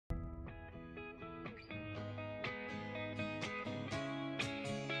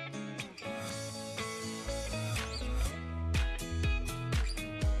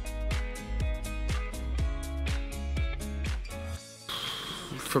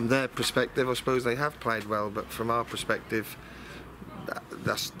from their perspective, I suppose they have played well, but from our perspective,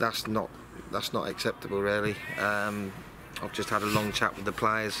 that's not acceptable, really. I've just had a long chat with the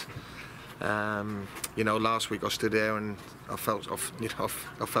players. You know, last week I stood there and I felt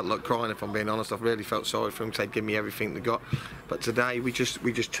like crying, if I'm being honest. I really felt sorry for them, because they'd give me everything they got. But today we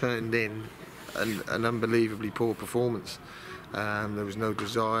just turned in an unbelievably poor performance. There was no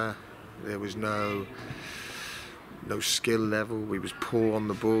desire, there was no skill level. We was poor on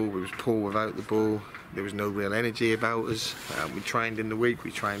the ball, we was poor without the ball. There was no real energy about us. We trained in the week,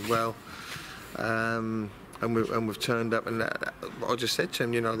 we trained well. And we've turned up, and I just said to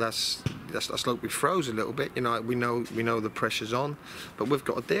him, you know, that's like we froze a little bit. You know, we know the pressure's on, but we've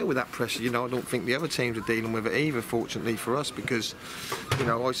got to deal with that pressure. You know, I don't think the other teams are dealing with it either, fortunately for us, because, you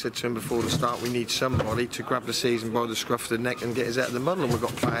know, I said to him before the start, we need somebody to grab the season by the scruff of the neck and get us out of the muddle, and we've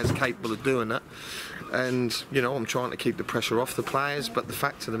got players capable of doing that. And, you know, I'm trying to keep the pressure off the players, but the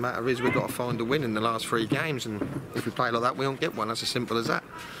fact of the matter is we've got to find a win in the last 3 games, and if we play like that, we don't get one. That's as simple as that.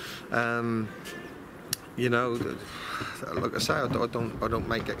 You know, like I say, I don't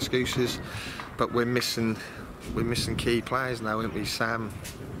make excuses, but we're missing key players now, aren't we? Sam,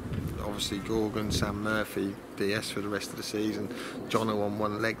 obviously Gorgon, Sam Murphy, DS for the rest of the season, Jono on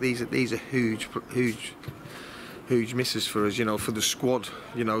one leg. These are huge misses for us, you know, for the squad,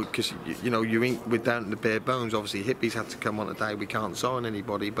 you know, because you know we're down to the bare bones. Obviously Hippie's had to come on today, we can't sign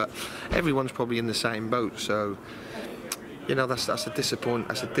anybody, but everyone's probably in the same boat. So, you know, that's a disappointing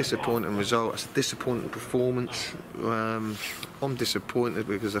result. That's a disappointing performance. I'm disappointed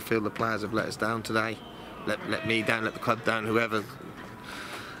because I feel the players have let us down today. Let me down, let the club down, whoever.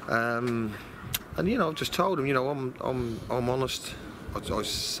 And you know, I've just told them, you know, I'm honest. I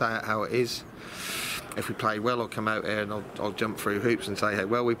say it how it is. If we play well, I'll come out here and I'll jump through hoops and say how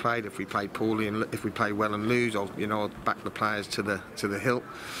well we played. If we played poorly and if we play well and lose, I'll back the players to the hilt.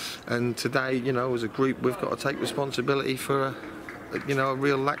 And today, you know, as a group, we've got to take responsibility for a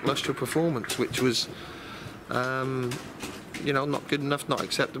real lacklustre performance, which was, you know, not good enough, not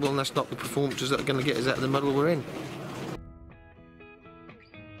acceptable, and that's not the performances that are going to get us out of the muddle we're in.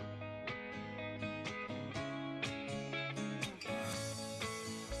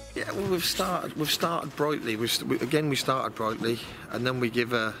 Yeah, well, we've started brightly. We started brightly, and then we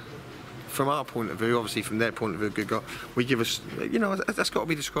give from our point of view, obviously from their point of view, good goal. We give us, you know, that's got to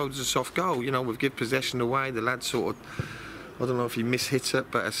be described as a soft goal. You know, we've given possession away. The lad sort of, I don't know if he mishit it,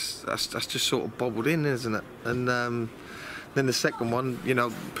 but that's just sort of bobbled in, isn't it? And then the second one, you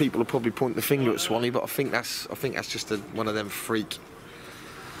know, people will probably point the finger at Swanee, but I think that's just one of them freak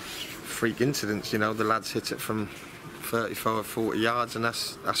incidents. You know, the lads hit it from 35, 40 yards, and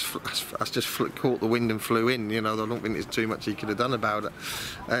that's just caught the wind and flew in. You know, I don't think there's too much he could have done about it.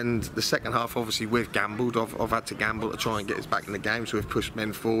 And the second half, obviously, we've gambled. I've had to gamble to try and get us back in the game, so we've pushed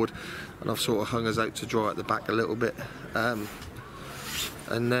men forward, and I've sort of hung us out to dry at the back a little bit. And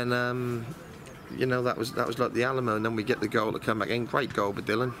then, you know, that was like the Alamo, and then we get the goal to come back in. Great goal by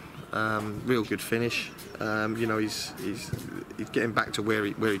Dylan. Real good finish. You know, he's getting back to where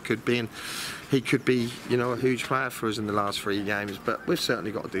he could be, and he could be, you know, a huge player for us in the last 3 games. But we've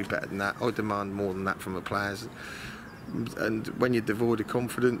certainly got to do better than that. I demand more than that from the players. And when you're devoid of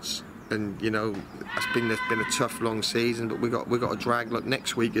confidence, and you know, it's been a tough, long season, but we got to drag. Like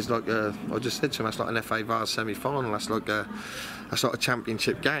next week is like I just said to him, that's like an FA Vase semi-final. That's like a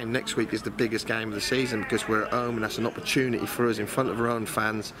championship game. Next week is the biggest game of the season because we're at home, and that's an opportunity for us in front of our own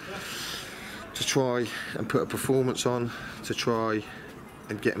fans to try and put a performance on, to try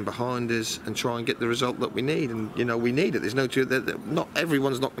and get them behind us and try and get the result that we need. And you know, we need it. There's no two. Not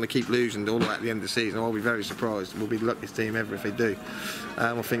everyone's not going to keep losing all the way at the end of the season. I'll be very surprised. We'll be the luckiest team ever if they do.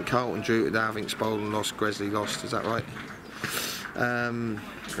 I think Carlton drew today. I think Spalding lost. Gresley lost. Is that right? And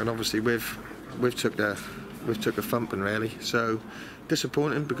obviously we've took a thumping, really. So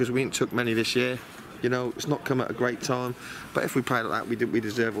disappointing because we ain't took many this year. You know, it's not come at a great time, but if we play like that, we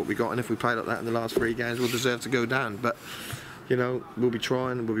deserve what we got, and if we play like that in the last 3 games, we'll deserve to go down. But you know, we'll be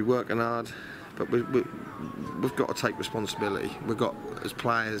trying, we'll be working hard, but we've got to take responsibility. We've got, as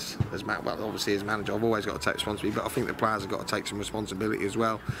players, well, obviously as manager, I've always got to take responsibility, but I think the players have got to take some responsibility as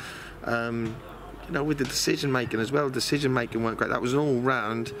well. You know, with the decision making as well, decision making weren't great. That was an all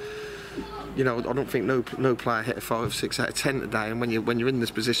round. You know, I don't think no player hit a 5, 6 out of 10 today, and when you're in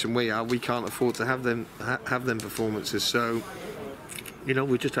this position we are, we can't afford to have them performances. So, you know,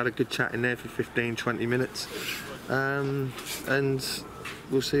 we just had a good chat in there for 15, 20 minutes, and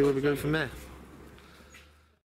we'll see where we go from there.